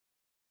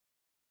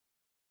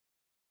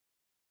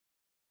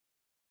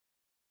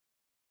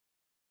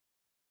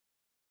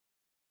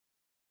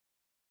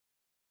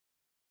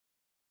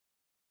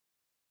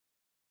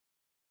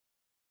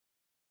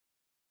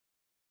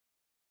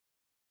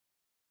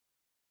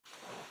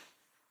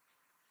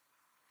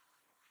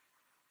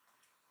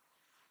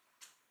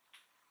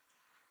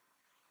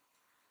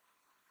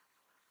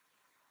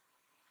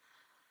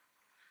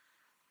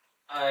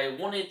I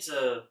wanted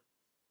to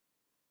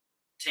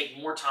take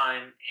more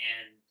time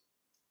and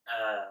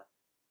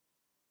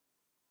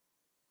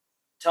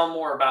tell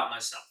more about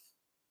myself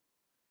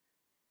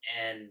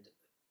and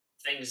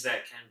things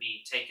that can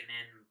be taken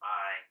in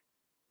by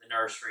the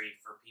nursery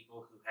for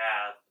people who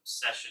have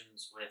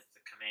obsessions with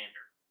the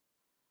commander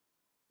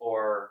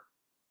or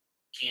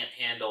can't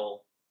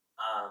handle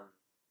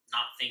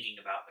not thinking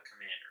about the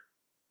commander.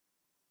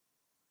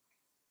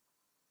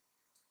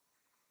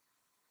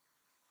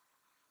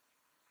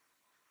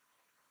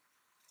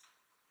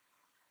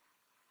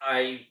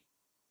 I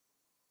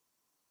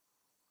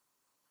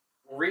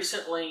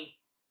recently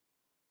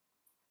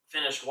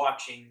finished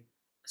watching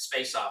a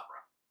space opera.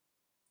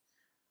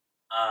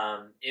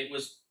 It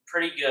was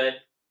pretty good,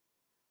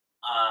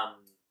 um,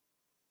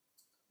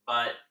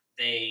 but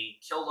they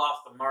killed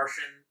off the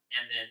Martian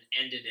and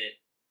then ended it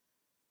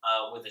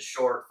with a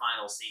short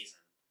final season.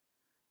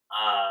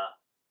 Uh,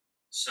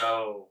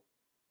 so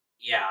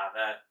yeah,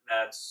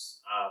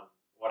 that's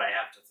what I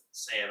have to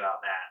say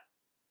about that.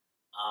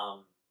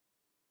 Um,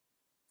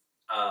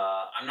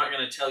 I'm not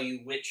going to tell you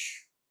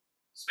which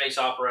space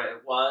opera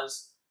it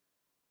was,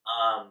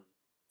 um,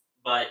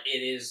 but it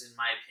is, in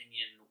my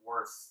opinion,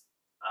 worth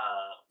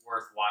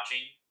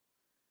watching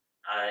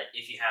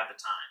if you have the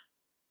time.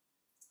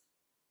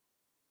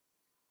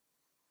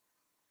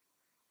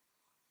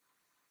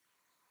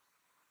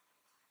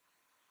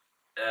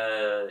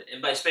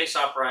 And by space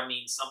opera, I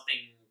mean something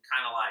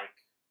kind of like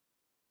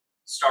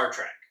Star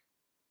Trek.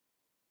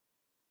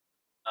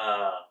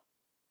 Uh,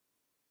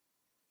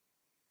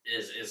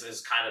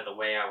 is kind of the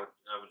way I would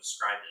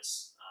describe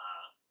this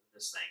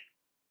thing.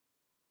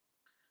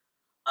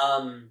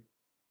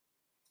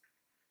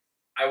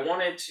 I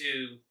wanted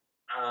to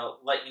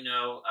let you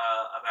know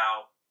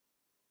about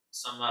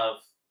some of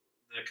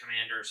the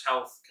commander's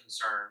health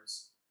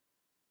concerns.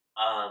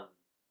 Um,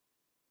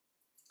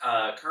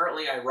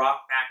 Currently, I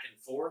rock back and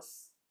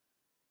forth.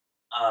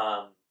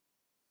 Um,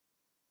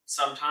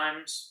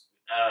 Sometimes,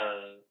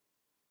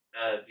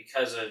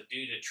 because of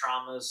due to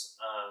traumas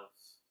of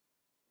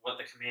what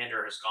the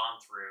commander has gone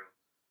through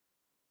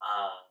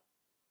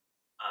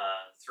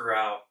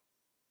throughout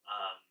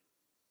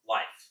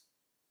life.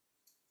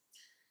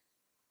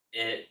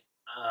 It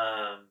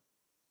um,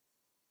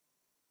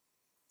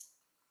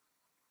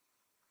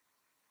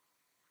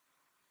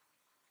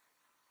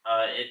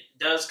 it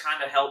does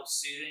kind of help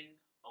soothing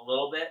a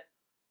little bit,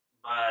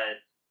 but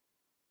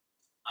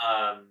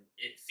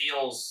it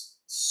feels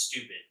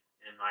stupid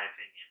in my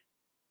opinion.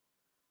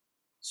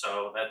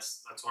 So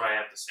that's what I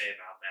have to say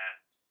about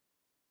that.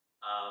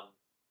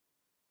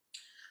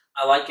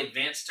 I like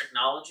advanced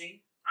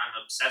technology.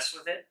 I'm obsessed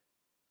with it.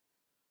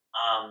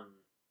 Um,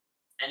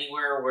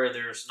 Anywhere where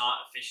there's not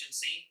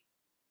efficiency,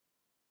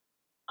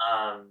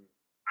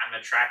 I'm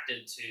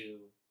attracted to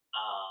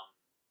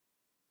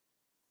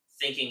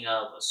thinking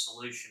of a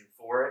solution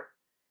for it.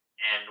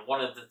 And one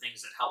of the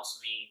things that helps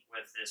me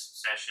with this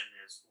obsession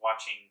is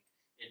watching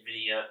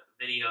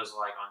videos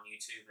like on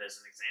YouTube as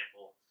an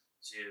example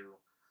to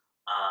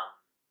um,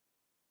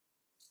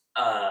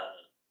 uh,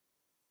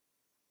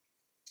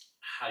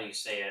 how do you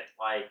say it,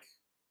 like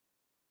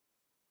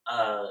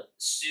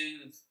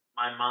soothe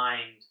my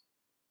mind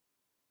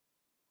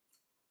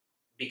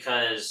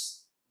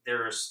because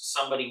there's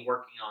somebody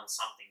working on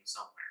something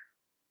somewhere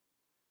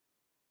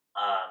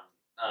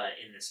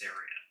in this area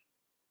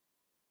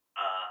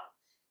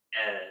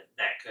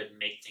that could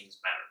make things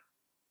better.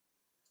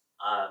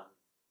 Um,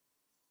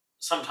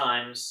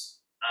 Sometimes,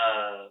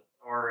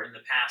 or in the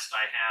past,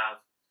 I have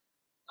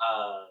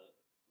uh,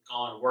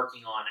 gone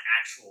working on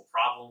actual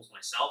problems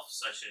myself,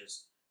 such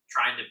as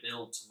trying to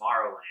build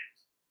Tomorrowland.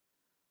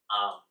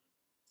 Um,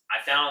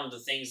 I found the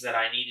things that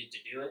I needed to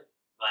do it,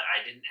 but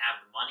I didn't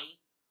have the money,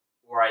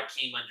 or I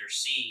came under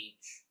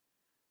siege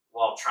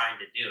while trying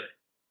to do it.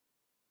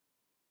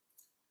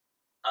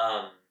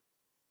 Um,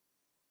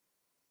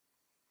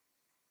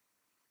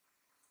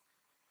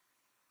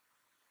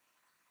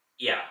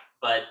 yeah,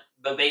 but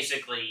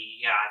basically,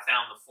 yeah, I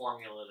found the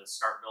formula to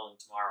start building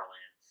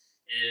Tomorrowland.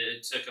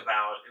 It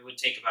would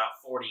take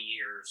about 40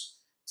 years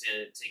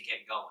to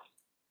get going.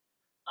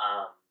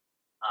 Um,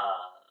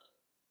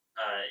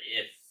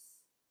 if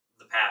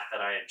the path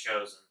that I had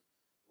chosen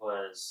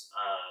was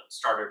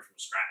started from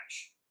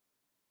scratch,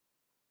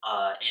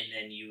 and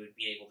then you would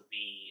be able to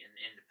be an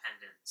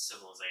independent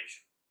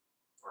civilization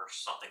or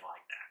something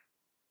like that.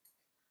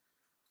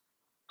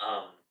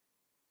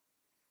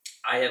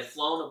 I have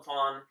flown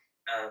upon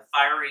a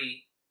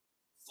fiery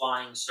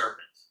flying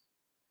serpent,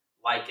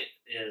 like it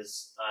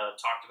is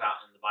talked about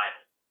in the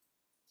Bible.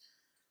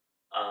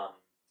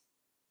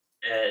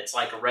 It's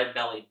like a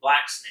red-bellied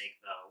black snake,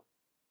 though,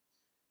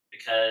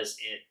 because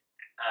it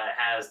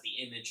has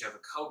the image of a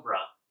cobra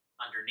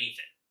underneath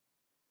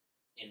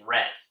it in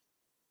red.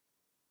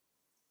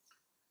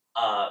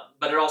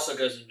 But it also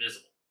goes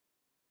invisible.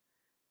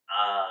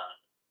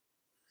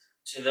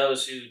 To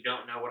those who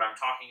don't know what I'm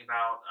talking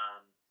about,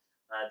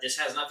 this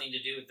has nothing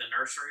to do with the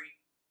nursery,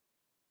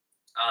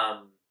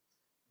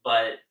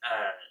 but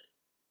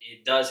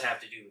it does have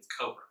to do with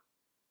cobra.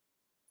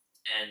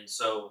 and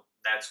so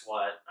that's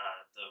what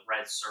the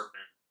red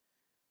serpent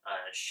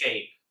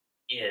shape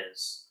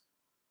is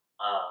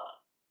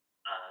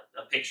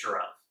a picture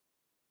of,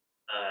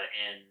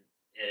 and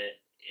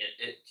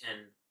it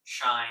can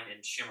shine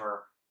and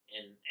shimmer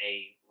in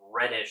a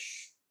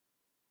reddish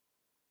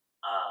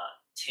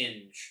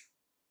tinge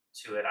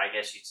to it, I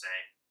guess you'd say,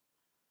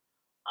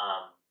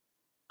 um,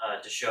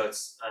 to show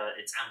its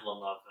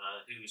emblem of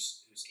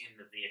who's in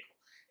the vehicle.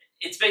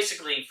 It's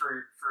basically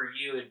for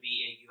you, it'd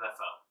be a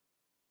UFO.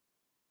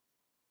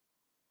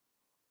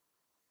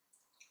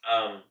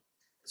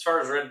 As far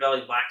as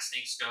red-bellied black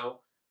snakes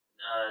go,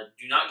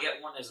 do not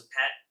get one as a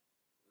pet.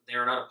 They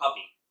are not a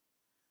puppy.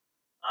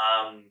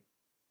 Um,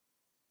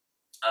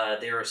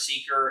 they're a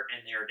seeker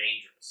and they're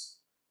dangerous.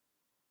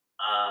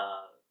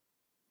 Uh,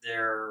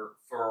 they're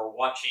for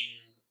watching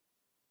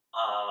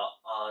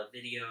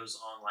videos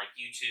on like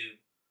YouTube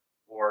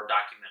or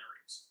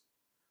documentaries.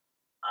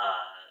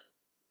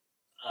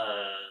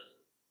 Uh,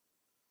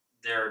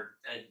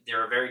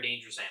 they're a very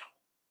dangerous animal.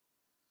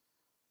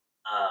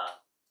 Uh,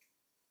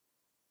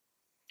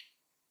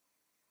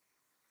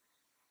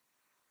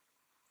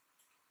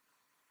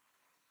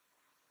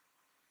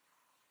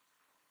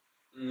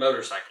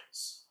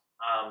 Motorcycles.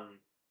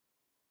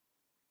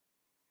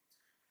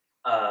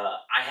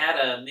 I had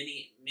a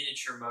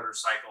miniature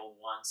motorcycle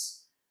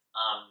once.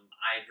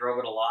 I drove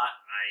it a lot.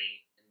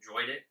 I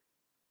enjoyed it.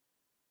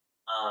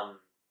 Um,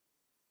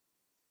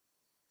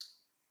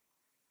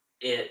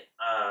 it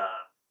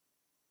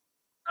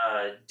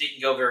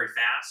didn't go very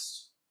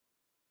fast,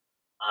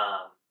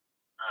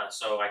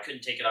 so I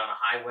couldn't take it on a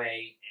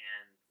highway.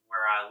 And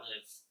where I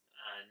live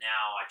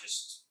now, I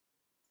just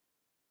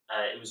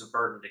it was a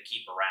burden to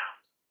keep around.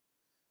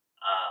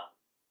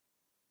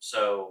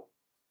 So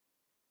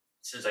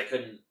since I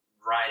couldn't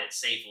ride it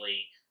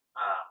safely,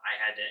 I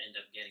had to end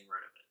up getting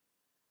rid of it.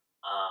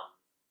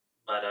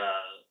 But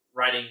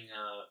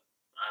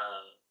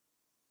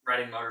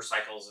riding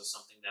motorcycles is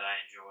something that I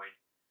enjoyed.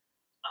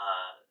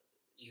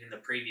 Even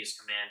the previous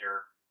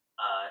commander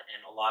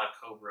and a lot of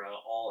Cobra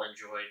all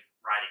enjoyed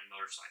riding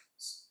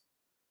motorcycles.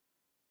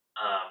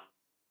 Um,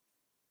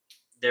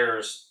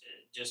 there's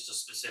just a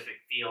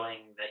specific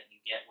feeling that you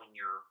get when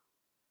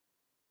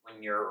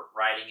you're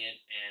riding it,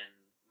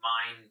 and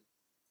mine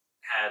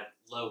had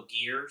low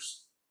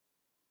gears,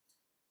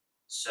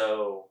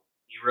 so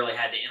you really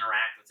had to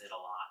interact with it a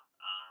lot.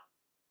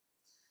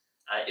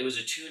 It was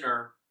a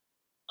tuner,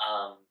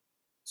 um,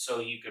 so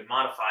you could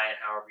modify it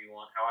however you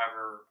want.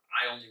 However,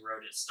 I only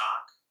rode it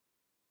stock,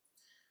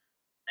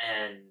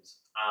 and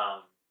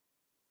uh,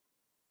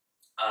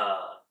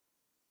 uh,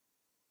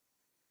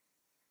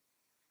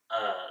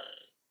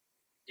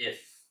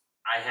 if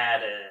I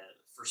had a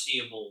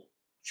foreseeable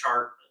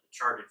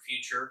charted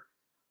future,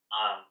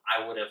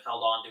 I would have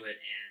held on to it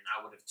and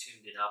I would have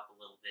tuned it up a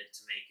little bit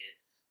to make it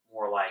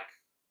more like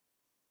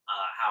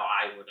how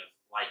I would have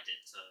liked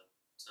it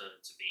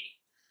to be.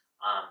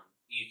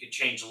 You could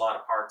change a lot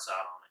of parts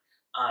out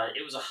on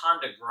it. It was a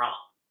Honda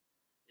Grom,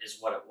 is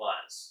what it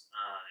was.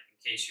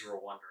 In case you were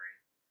wondering,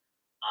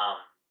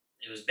 um,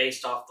 it was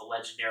based off the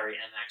legendary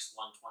MX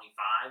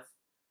 125,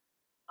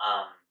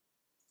 um,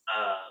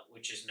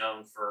 which is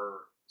known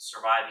for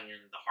surviving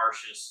in the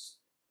harshest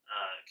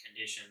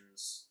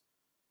conditions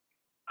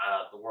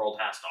the world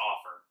has to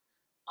offer,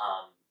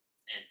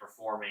 and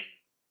performing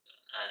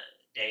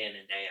day in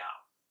and day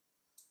out.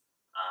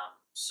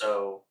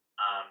 So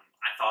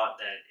I thought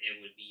that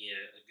it would be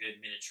a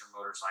good miniature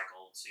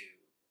motorcycle to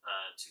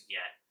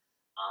get,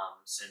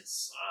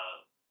 since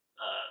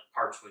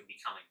parts would be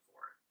coming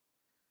for it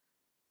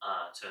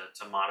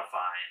to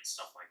modify and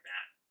stuff like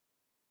that.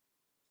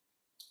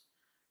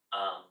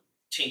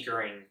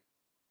 Tinkering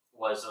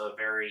was a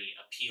very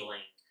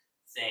appealing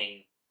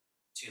thing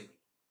to me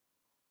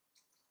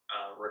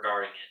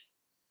regarding it,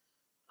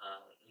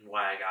 and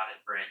why I got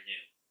it brand new.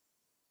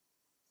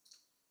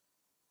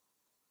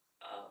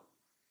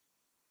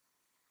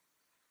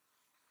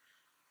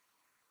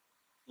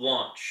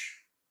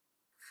 Launch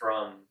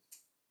from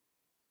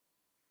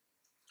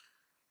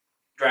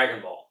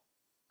Dragon Ball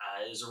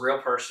is a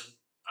real person.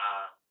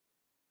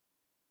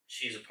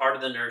 She's a part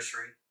of the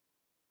nursery.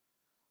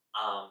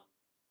 Um,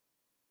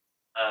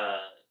 uh,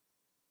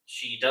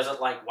 she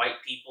doesn't like white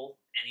people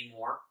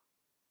anymore.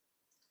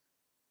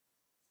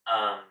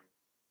 Um,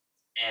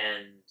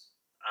 and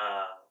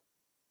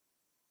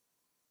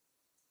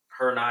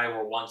her and I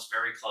were once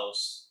very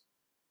close,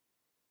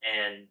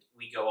 and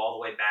we go all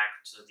the way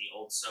back to the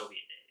old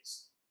Soviet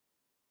days.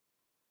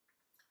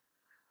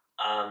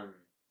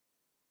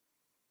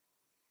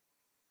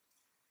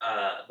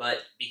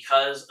 But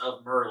because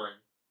of Merlin,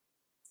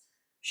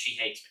 she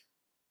hates me.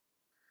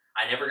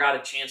 I never got a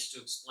chance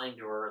to explain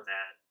to her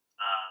that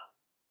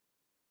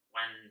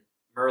when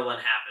Merlin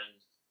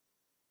happened,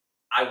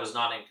 I was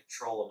not in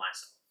control of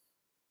myself.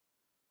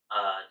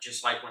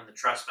 Just like when the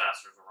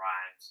trespassers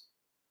arrived,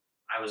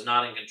 I was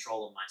not in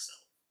control of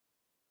myself.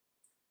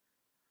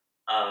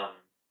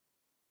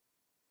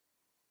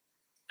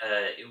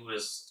 It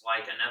was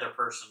like another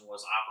person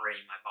was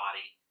operating my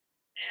body,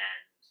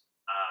 and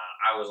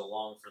I was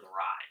along for the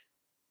ride.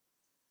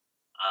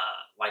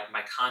 like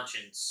my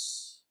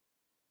conscience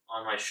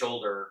on my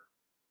shoulder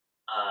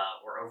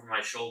or over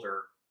my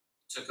shoulder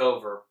took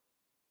over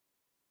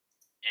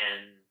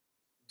and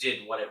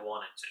did what it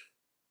wanted to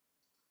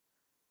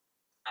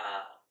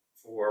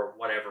for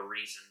whatever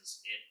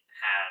reasons it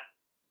had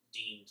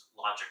deemed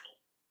logical.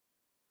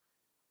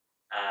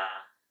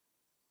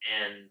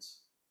 And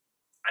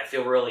I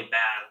feel really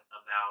bad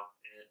about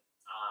it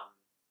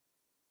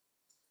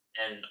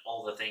and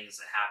all the things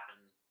that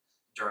happen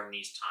during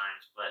these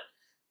times.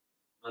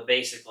 But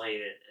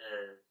basically,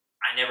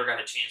 I never got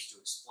a chance to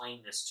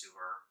explain this to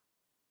her.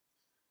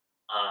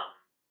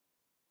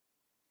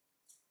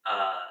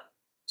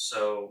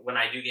 So when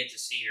I do get to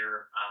see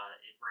her,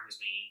 it brings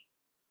me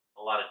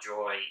a lot of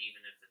joy,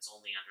 even if it's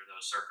only under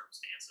those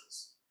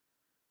circumstances.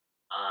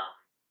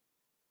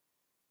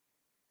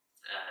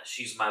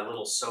 She's my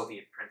little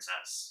Soviet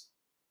princess,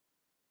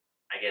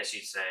 I guess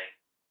you'd say.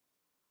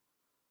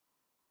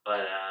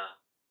 But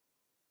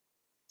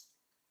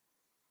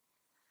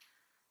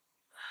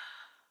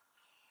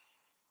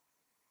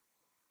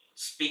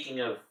speaking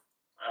of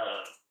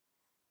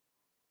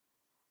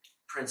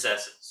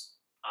princesses,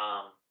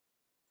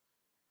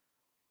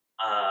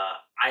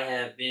 I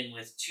have been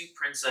with two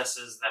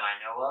princesses that I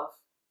know of,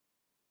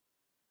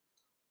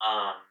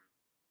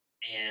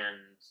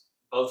 and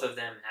both of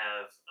them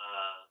have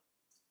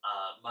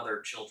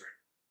mothered children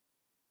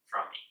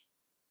from me.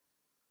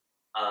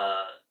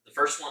 The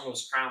first one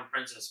was Crown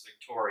Princess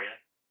Victoria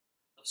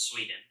of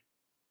Sweden,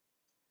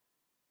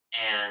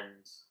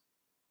 and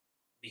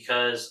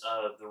because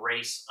of the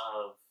race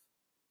of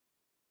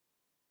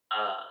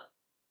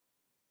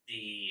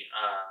the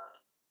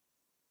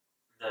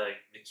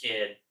the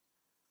kid,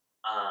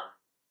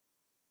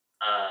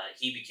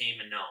 he became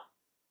a gnome,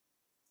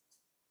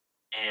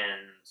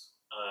 and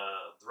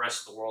the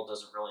rest of the world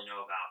doesn't really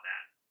know about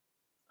that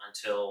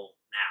until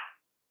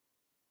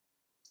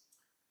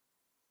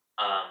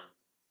now.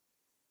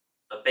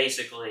 But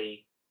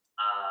basically,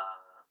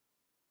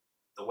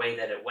 the way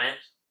that it went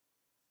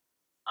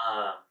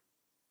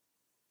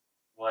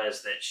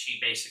was that she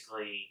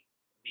basically,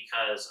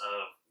 because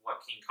of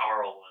what King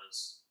Carl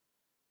was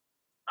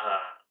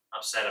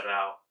upset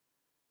about,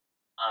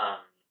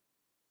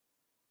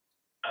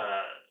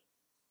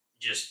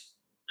 just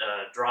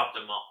dropped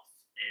him off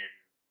and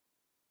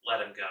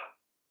let him go.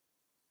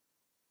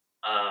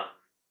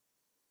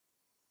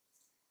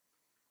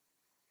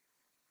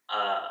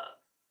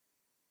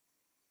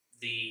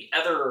 The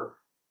other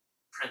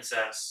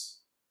princess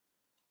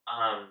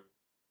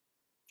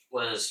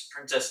was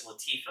Princess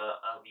Latifa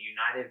of the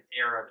United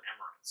Arab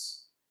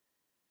Emirates,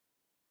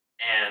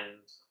 and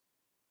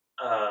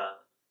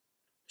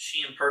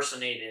she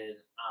impersonated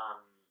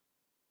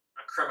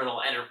a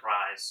criminal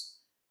enterprise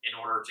in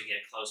order to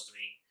get close to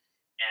me,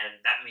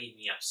 and that made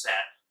me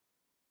upset.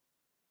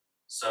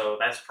 So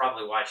that's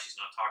probably why she's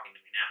not talking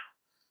to me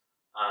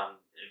now,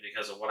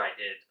 because of what I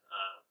did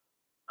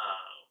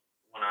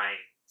when I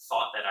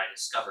thought that I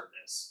discovered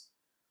this.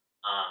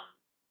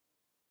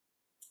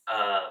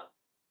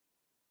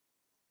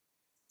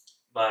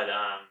 But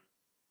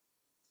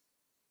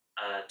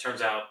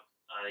turns out,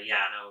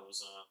 yeah, no, it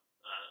was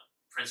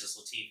Princess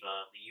Latifa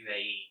of the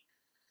UAE.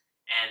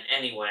 And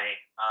anyway,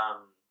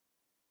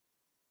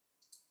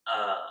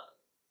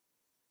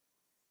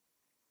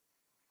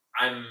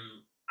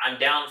 I'm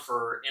down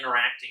for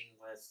interacting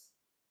with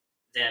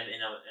them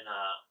in a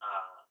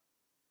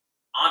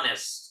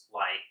honest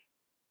light,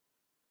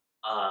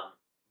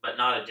 but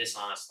not a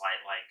dishonest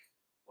light,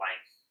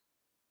 like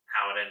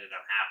how it ended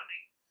up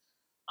happening.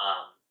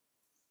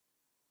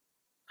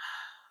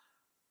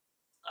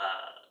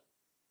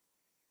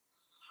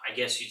 I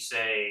guess you'd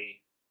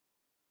say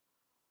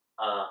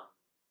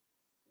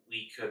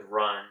we could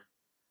run,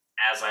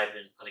 as I've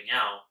been putting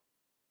out,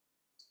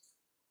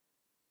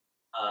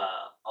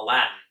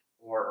 Aladdin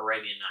or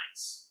Arabian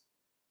Nights.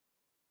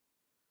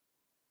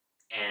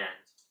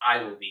 And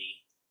I will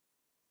be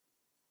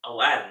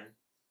Aladdin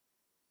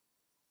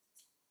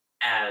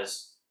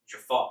as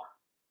Jafar,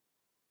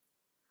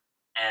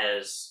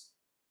 as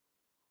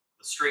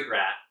the street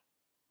rat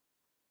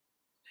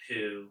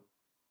who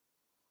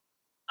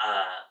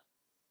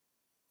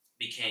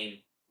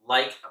became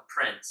like a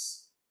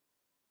prince,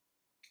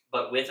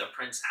 but with a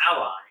prince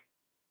ally.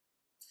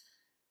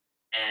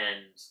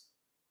 And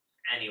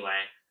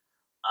anyway,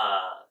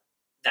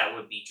 that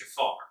would be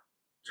Jafar.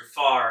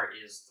 Jafar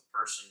is the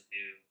person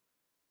who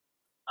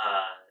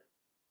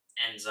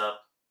ends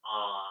up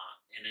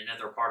in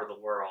another part of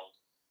the world,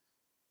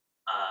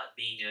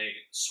 being a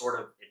sort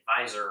of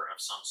advisor of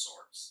some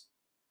sorts.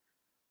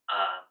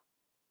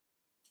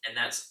 And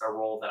that's a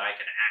role that I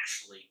can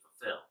actually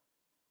fulfill.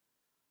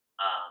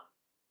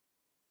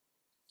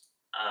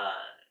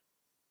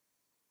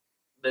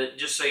 But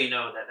just so you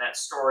know, that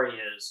story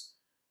is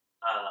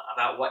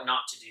about what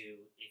not to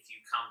do if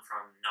you come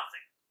from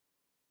nothing.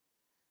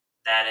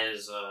 That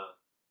is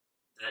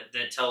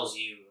that tells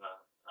you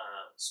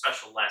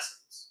special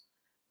lessons.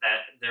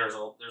 That there's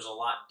a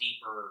lot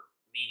deeper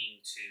meaning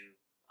to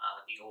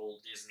the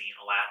old Disney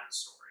Aladdin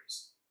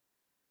stories.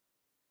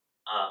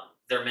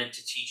 they're meant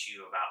to teach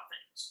you about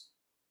things,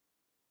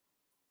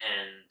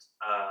 and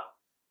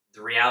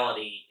the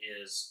reality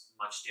is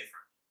much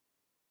different.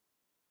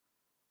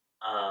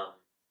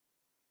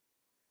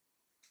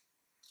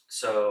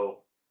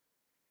 So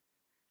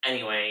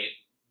anyway,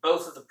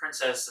 both of the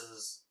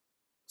princesses'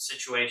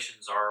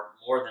 situations are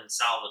more than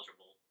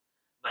salvageable,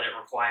 but it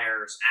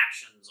requires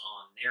actions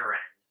on their end.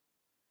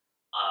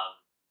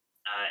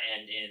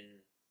 And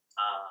in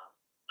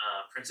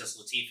Princess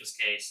Latifah's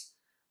case,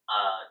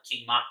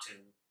 King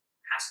Maktoum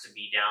has to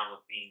be down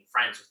with being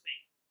friends with me.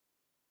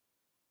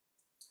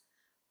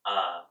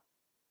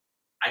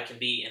 I can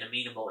be an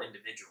amenable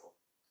individual.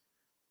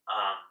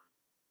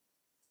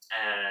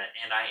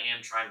 And I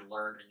am trying to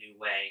learn a new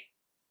way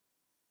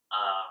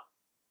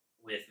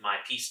with my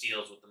peace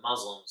deals with the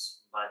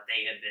Muslims, but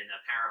they have been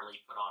apparently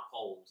put on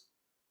hold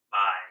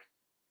by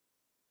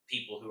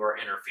people who are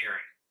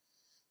interfering.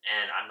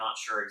 And I'm not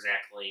sure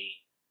exactly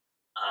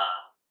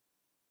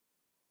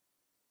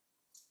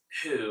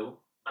who,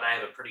 but I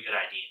have a pretty good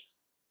idea.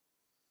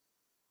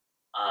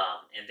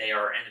 And they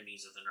are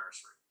enemies of the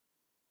nursery.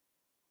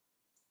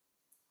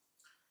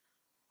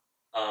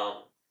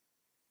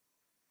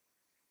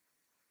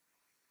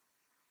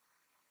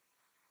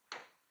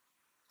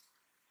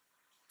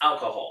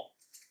 Alcohol.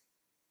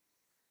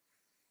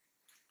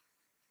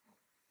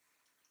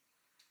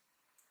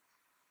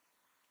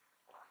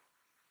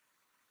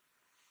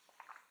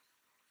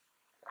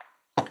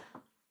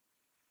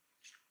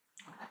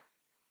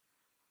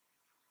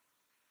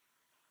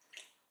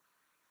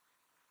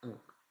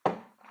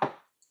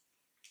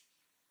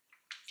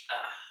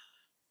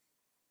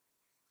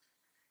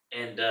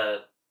 And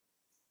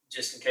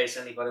just in case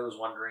anybody was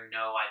wondering,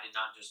 no, I did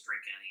not just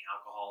drink any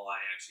alcohol.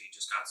 I actually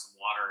just got some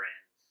water and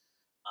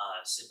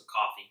a sip of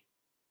coffee.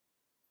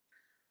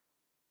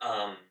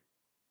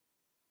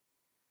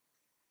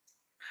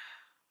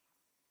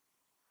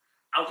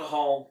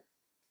 Alcohol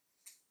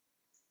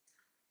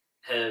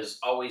has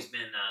always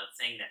been a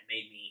thing that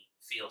made me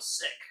feel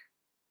sick.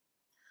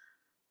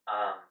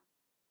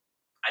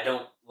 I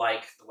don't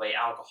like the way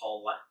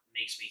alcohol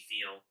makes me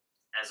feel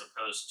as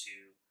opposed to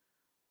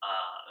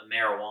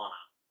marijuana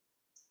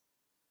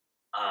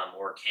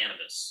or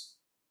cannabis.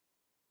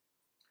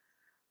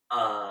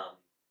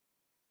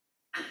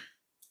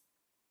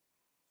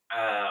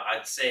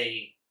 I'd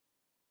say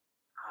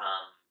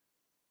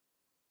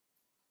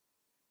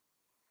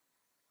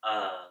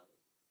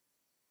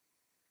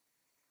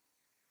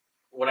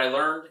what I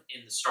learned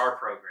in the STAR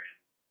program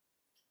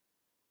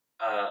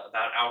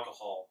about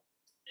alcohol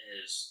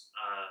is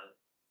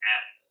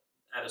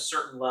at a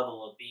certain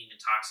level of being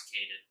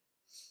intoxicated,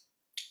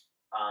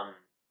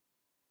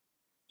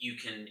 you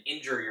can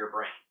injure your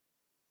brain,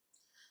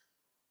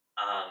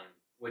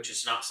 which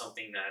is not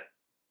something that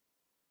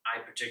I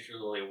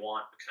particularly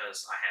want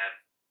because I have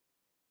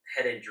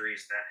head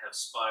injuries that have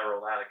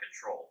spiraled out of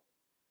control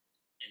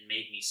and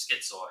made me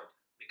schizoid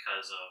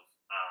because of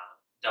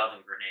Dove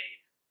and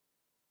Grenade.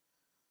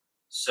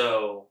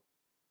 So,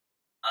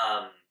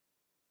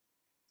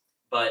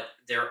 but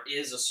there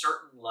is a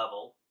certain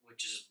level,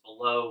 which is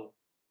below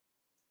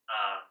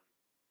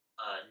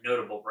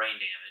notable brain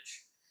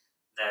damage,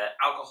 that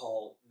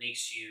alcohol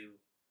makes you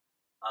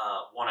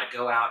want to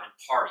go out and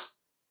party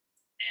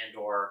and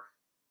or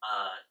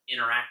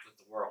interact with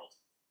the world.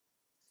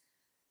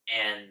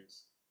 And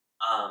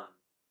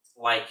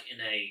like in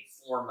a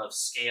form of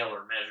scale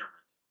or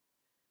measurement.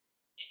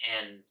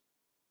 And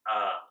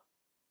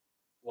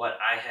what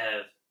I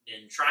have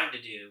been trying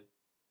to do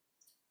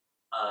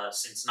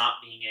since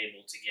not being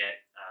able to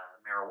get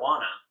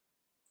marijuana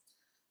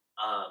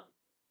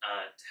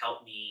to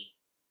help me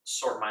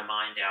sort my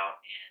mind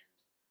out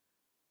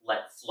and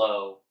let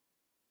flow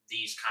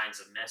these kinds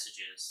of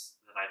messages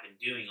that I've been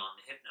doing on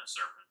the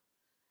Hypnoserpent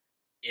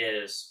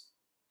is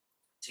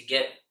to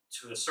get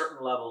to a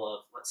certain level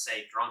of, let's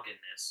say,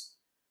 drunkenness,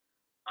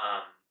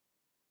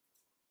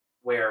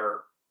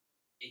 where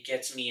it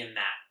gets me in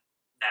that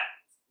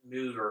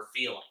mood or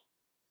feeling,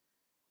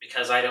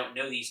 because I don't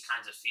know these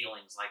kinds of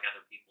feelings like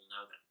other people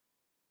know them.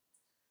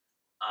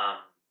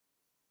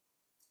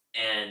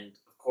 And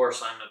of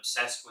course, I'm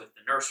obsessed with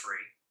the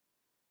nursery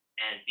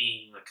and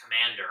being the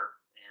commander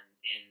and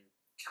in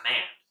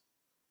command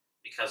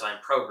because I'm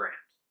programmed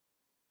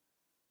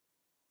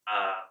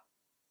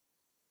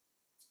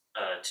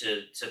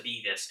to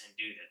be this and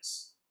do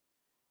this.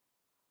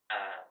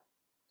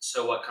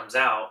 So what comes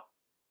out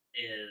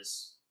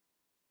is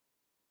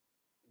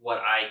what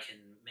I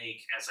can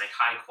make as a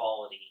high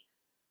quality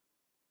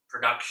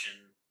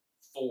production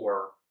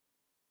for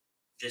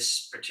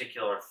this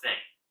particular thing,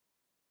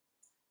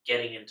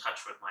 getting in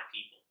touch with my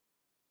people.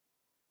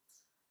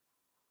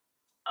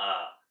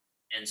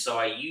 And so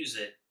I use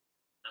it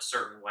a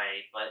certain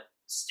way, but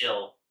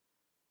still,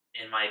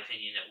 in my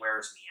opinion, it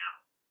wears me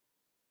out.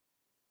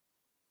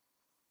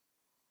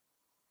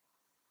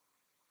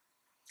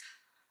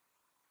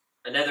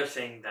 Another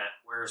thing that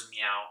wears me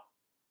out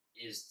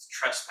is the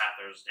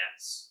trespassers'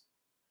 deaths.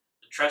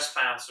 The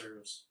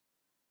trespassers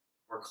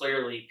were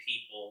clearly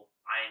people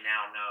I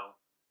now know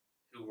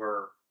who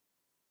were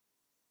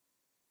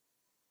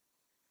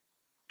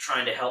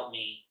trying to help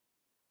me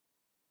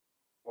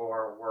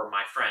or were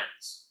my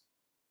friends.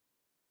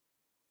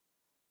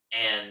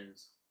 And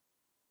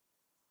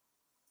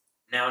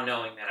now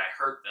knowing that I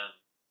hurt them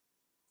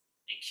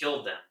and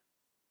killed them,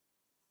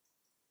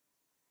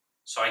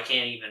 so I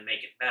can't even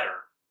make it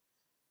better,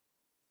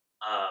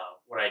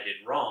 what I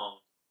did wrong,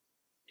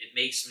 it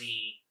makes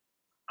me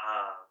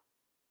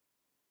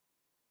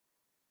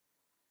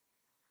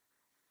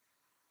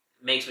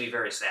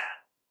very sad.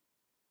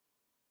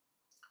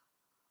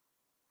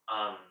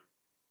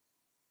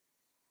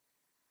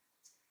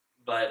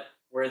 But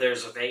where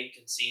there's a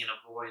vacancy and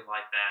a void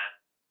like that,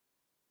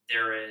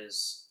 there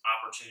is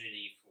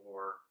opportunity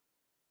for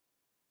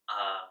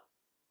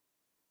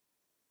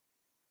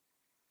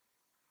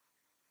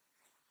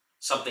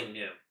something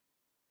new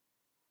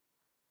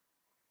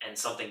and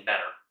something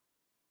better.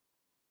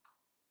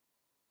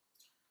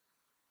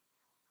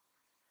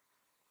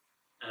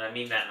 And I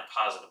mean that in a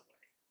positive way.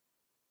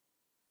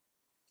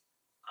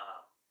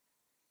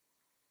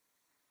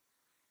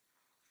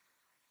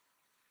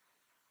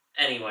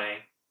 Anyway,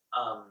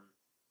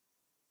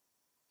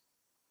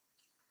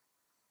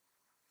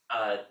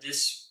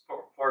 this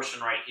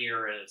portion right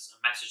here is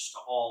a message to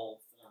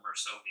all former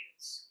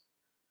Soviets.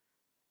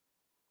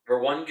 Where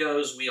one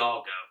goes, we all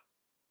go.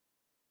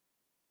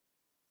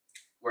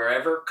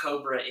 Wherever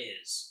Cobra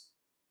is,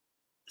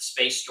 the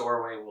space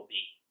doorway will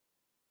be.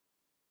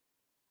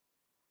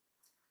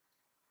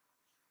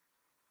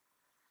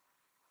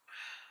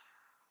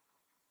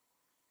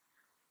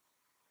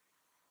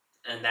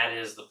 And that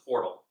is the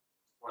portal,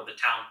 or the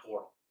town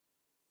portal.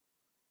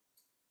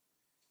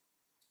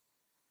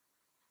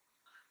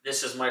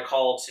 This is my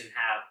call to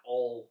have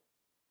all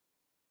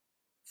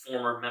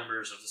former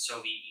members of the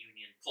Soviet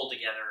Union pull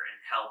together and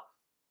help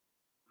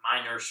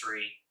my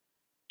nursery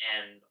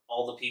and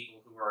all the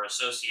people who are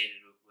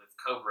associated with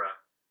Cobra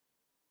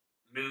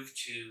move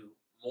to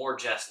more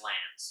just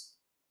lands.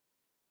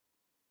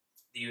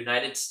 The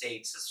United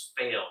States has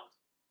failed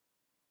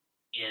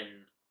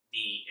in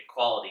the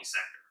equality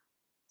sector,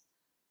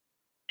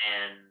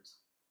 and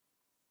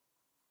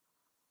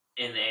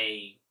in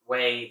a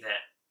way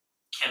that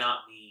cannot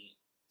be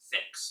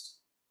fixed.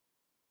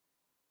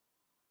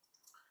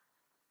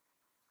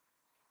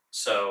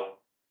 So,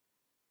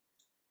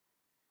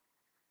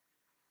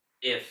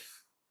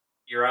 if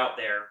you're out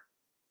there,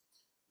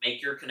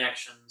 make your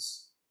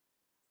connections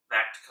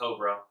back to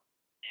Cobra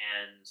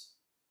and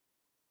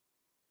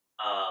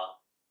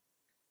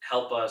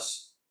help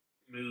us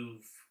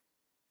move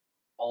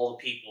all the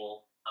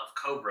people of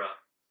Cobra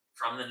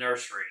from the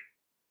nursery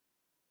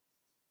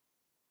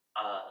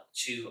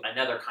to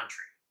another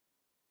country.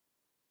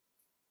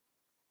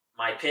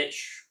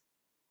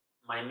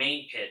 My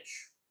main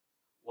pitch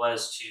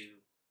was to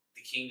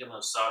the Kingdom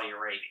of Saudi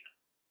Arabia.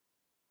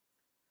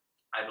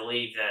 I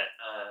believe that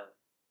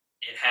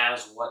it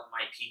has what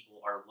my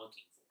people are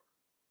looking for,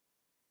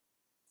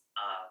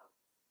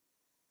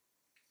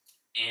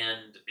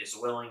 and is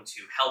willing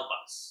to help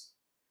us,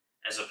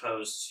 as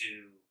opposed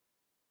to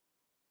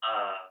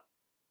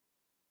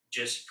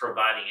just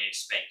providing a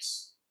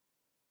space.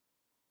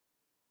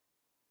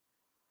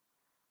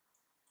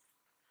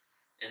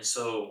 And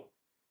so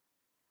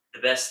the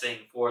best thing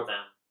for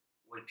them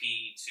would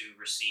be to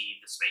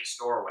receive the space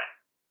doorway.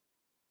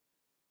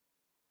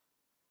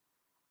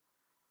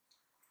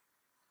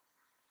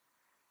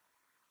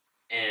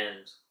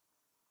 And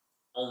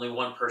only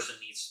one person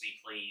needs to be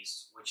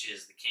pleased, which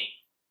is the king.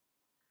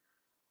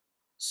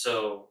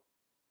 So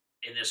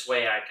in this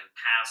way, I can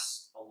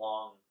pass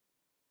along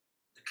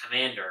the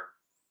commander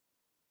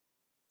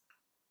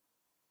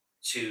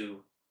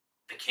to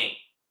the king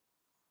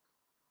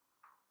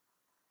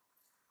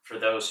for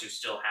those who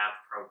still have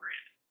programming.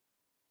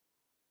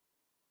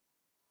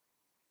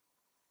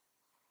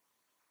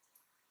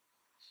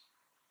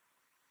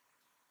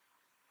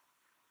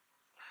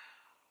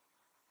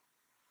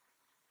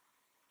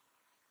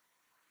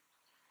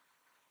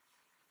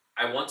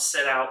 I once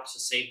set out to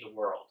save the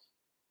world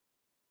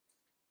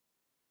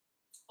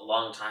a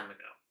long time ago.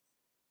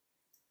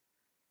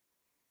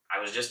 I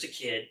was just a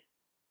kid,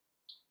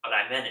 but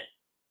I meant it.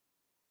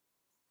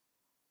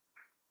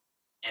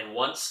 And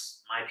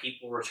once my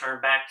people return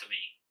back to me,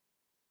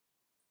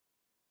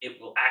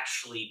 it will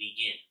actually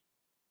begin.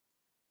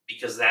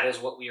 Because that is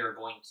what we are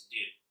going to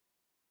do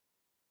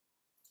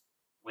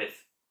with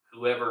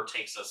whoever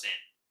takes us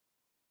in.